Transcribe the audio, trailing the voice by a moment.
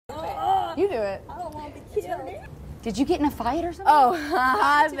You do it. I don't want to be killed. Did you get in a fight or something?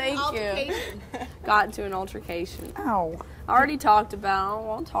 Oh, thank you. Got into an altercation. Ow. I already talked about it. I don't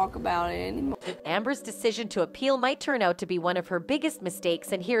want to talk about it anymore. Amber's decision to appeal might turn out to be one of her biggest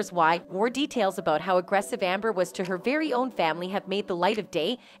mistakes, and here's why. More details about how aggressive Amber was to her very own family have made the light of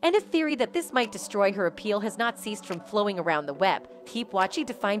day, and a theory that this might destroy her appeal has not ceased from flowing around the web. Keep watching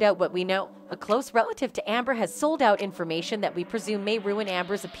to find out what we know. A close relative to Amber has sold out information that we presume may ruin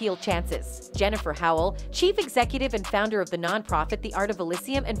Amber's appeal chances. Jennifer Howell, chief executive and founder of the nonprofit The Art of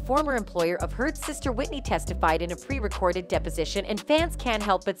Elysium and former employer of Heard's sister Whitney, testified in a pre-recorded deposition, and fans can't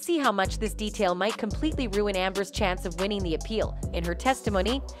help but see how much this detail might completely ruin Amber's chance of winning the appeal. In her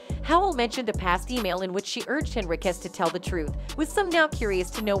testimony, Howell mentioned a past email in which she urged Henriquez to tell the truth, with some now curious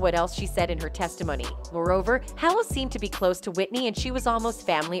to know what else she said in her testimony. Moreover, Howell seemed to be close to Whitney, and she was almost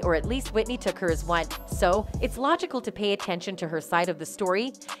family, or at least Whitney took her as one. So, it's logical to pay attention to her side of the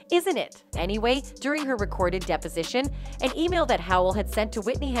story, isn't it? Anyway, during her recorded deposition, an email that Howell had sent to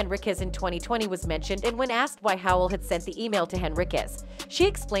Whitney Henriquez in 2020 was mentioned, and when asked why Howell had sent the email to Henriquez, she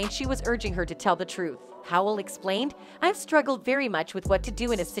explained she was urging her to tell the truth. Howell explained, "I've struggled very much with what to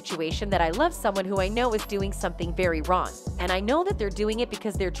do in a situation that I love someone who I know is doing something very wrong. And I know that they're doing it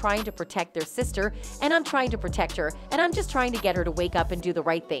because they're trying to protect their sister, and I'm trying to protect her, and I'm just trying to get her to wake up and do the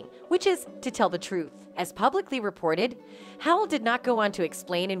right thing, which is to tell the truth." As publicly reported, Howell did not go on to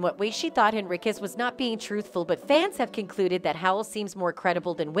explain in what way she thought Henriquez was not being truthful, but fans have concluded that Howell seems more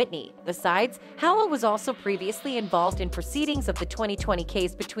credible than Whitney. Besides, Howell was also previously involved in proceedings of the 2020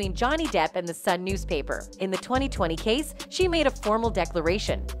 case between Johnny Depp and the Sun newspaper. In the 2020 case, she made a formal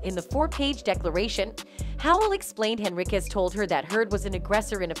declaration. In the 4-page declaration, Howell explained Henriquez told her that Heard was an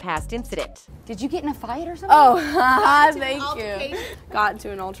aggressor in a past incident. Did you get in a fight or something? Oh, thank you. Got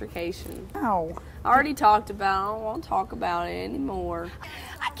into an altercation. Ow. I already talked about it. I don't want to talk about it anymore.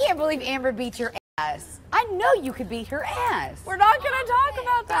 I can't believe Amber beat your ass. I know you could beat her ass. We're not going to talk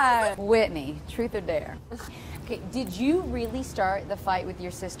about that. Whitney, truth or dare? Okay, did you really start the fight with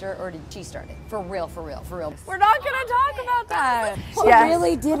your sister, or did she start it? For real, for real, for real. We're not going to talk about that. She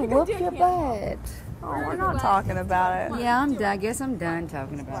really did whoop your butt. Oh, we're not talking about it. Yeah, I guess I'm done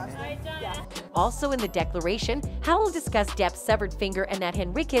talking about it. Also in the declaration, Howell discussed Depp's severed finger and that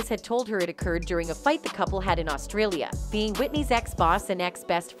Henriquez had told her it occurred during a fight the couple had in Australia. Being Whitney's ex-boss and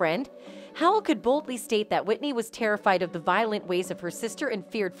ex-best friend, Howell could boldly state that Whitney was terrified of the violent ways of her sister and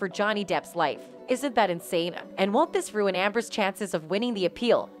feared for Johnny Depp's life. Isn't that insane? And won't this ruin Amber's chances of winning the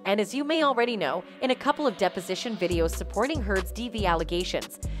appeal? And as you may already know, in a couple of deposition videos supporting Heard's DV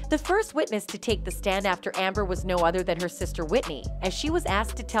allegations, the first witness to take the stand after Amber was no other than her sister Whitney, as she was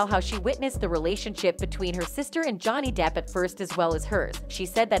asked to tell how she witnessed the relationship between her sister and Johnny Depp at first as well as hers. She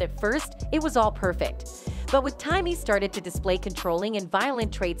said that at first, it was all perfect. But with time, he started to display controlling and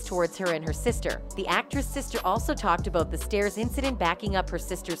violent traits towards her and her sister. The actress' sister also talked about the stairs incident backing up her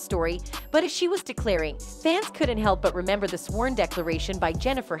sister's story, but as she was declaring, fans couldn't help but remember the sworn declaration by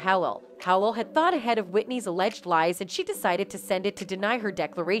Jennifer Howell. Howell had thought ahead of Whitney's alleged lies, and she decided to send it to deny her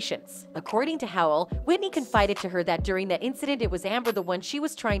declarations. According to Howell, Whitney confided to her that during that incident it was Amber the one she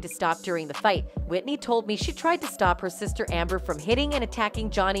was trying to stop during the fight. Whitney told me she tried to stop her sister Amber from hitting and attacking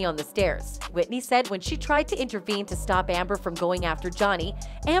Johnny on the stairs. Whitney said when she tried to intervene to stop Amber from going after Johnny,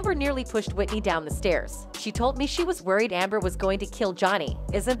 Amber nearly pushed Whitney down the stairs. She told me she was worried Amber was going to kill Johnny.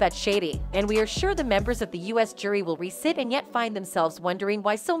 Isn't that shady? And we are sure the members of the U.S. jury will resit and yet find themselves wondering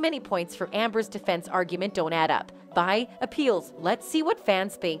why so many points for Amber's defense argument don't add up. By appeals, let's see what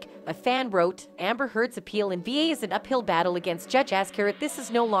fans think. A fan wrote, Amber Heard's appeal in VA is an uphill battle against Judge Ascaret. This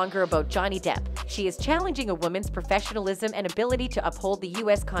is no longer about Johnny Depp. She is challenging a woman's professionalism and ability to uphold the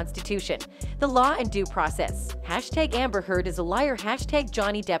U.S. Constitution, the law, and due process. Hashtag Amber Heard is a liar. Hashtag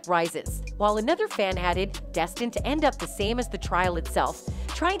Johnny Depp rises. While another fan added, destined to end up the same as the trial itself,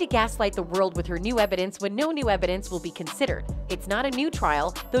 trying to gaslight the world with her new evidence when no new evidence will be considered. It's not a new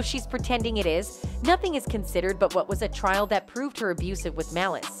trial, though she's pretending it is. Nothing is considered but what was a trial that proved her abusive with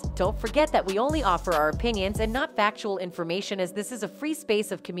malice. Don't forget that we only offer our opinions and not factual information, as this is a free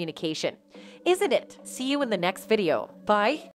space of communication. Isn't it? See you in the next video. Bye.